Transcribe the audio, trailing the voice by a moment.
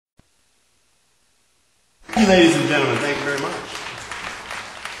Ladies and gentlemen, thank you very much.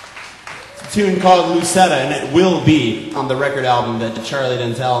 It's a tune called Lucetta, and it will be on the record album that Charlie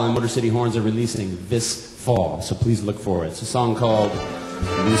Dentel and Motor City Horns are releasing this fall, so please look for it. It's a song called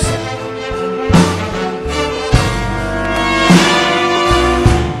Lucetta.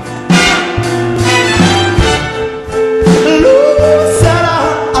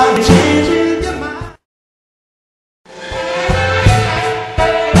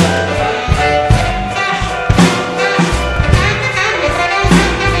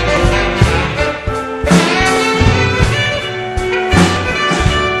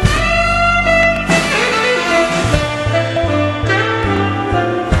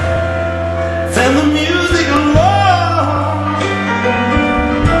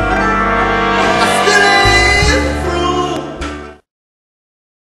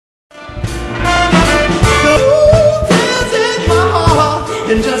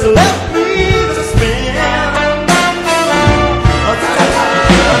 And just let me spin. How much I love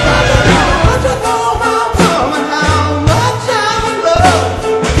your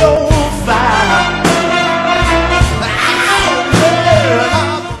fire.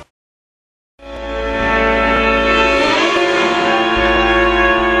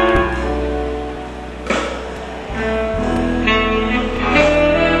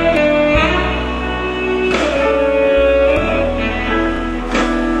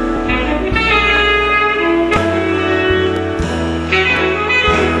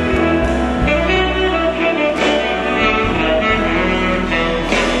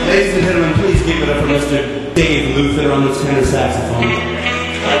 Ladies and gentlemen, please give it up for Mr. Dave Luther on the tenor saxophone.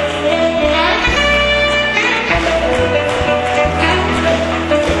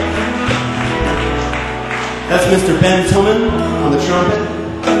 That's Mr. Ben Tillman on the trumpet.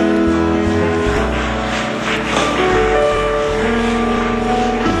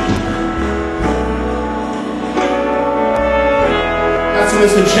 That's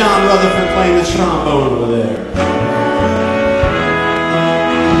Mr. John Rutherford playing the trombone over there.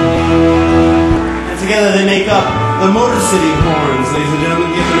 Together they make up the Motor City Horns. Ladies and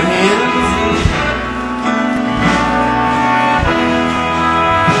gentlemen, give them a hand.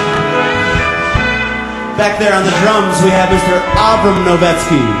 Back there on the drums we have Mr. Avram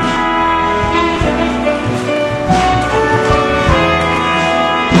Novetsky.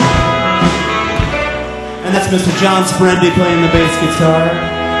 And that's Mr. John Sprendy playing the bass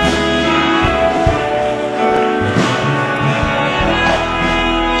guitar.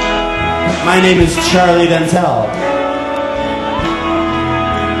 My name is Charlie Dentel.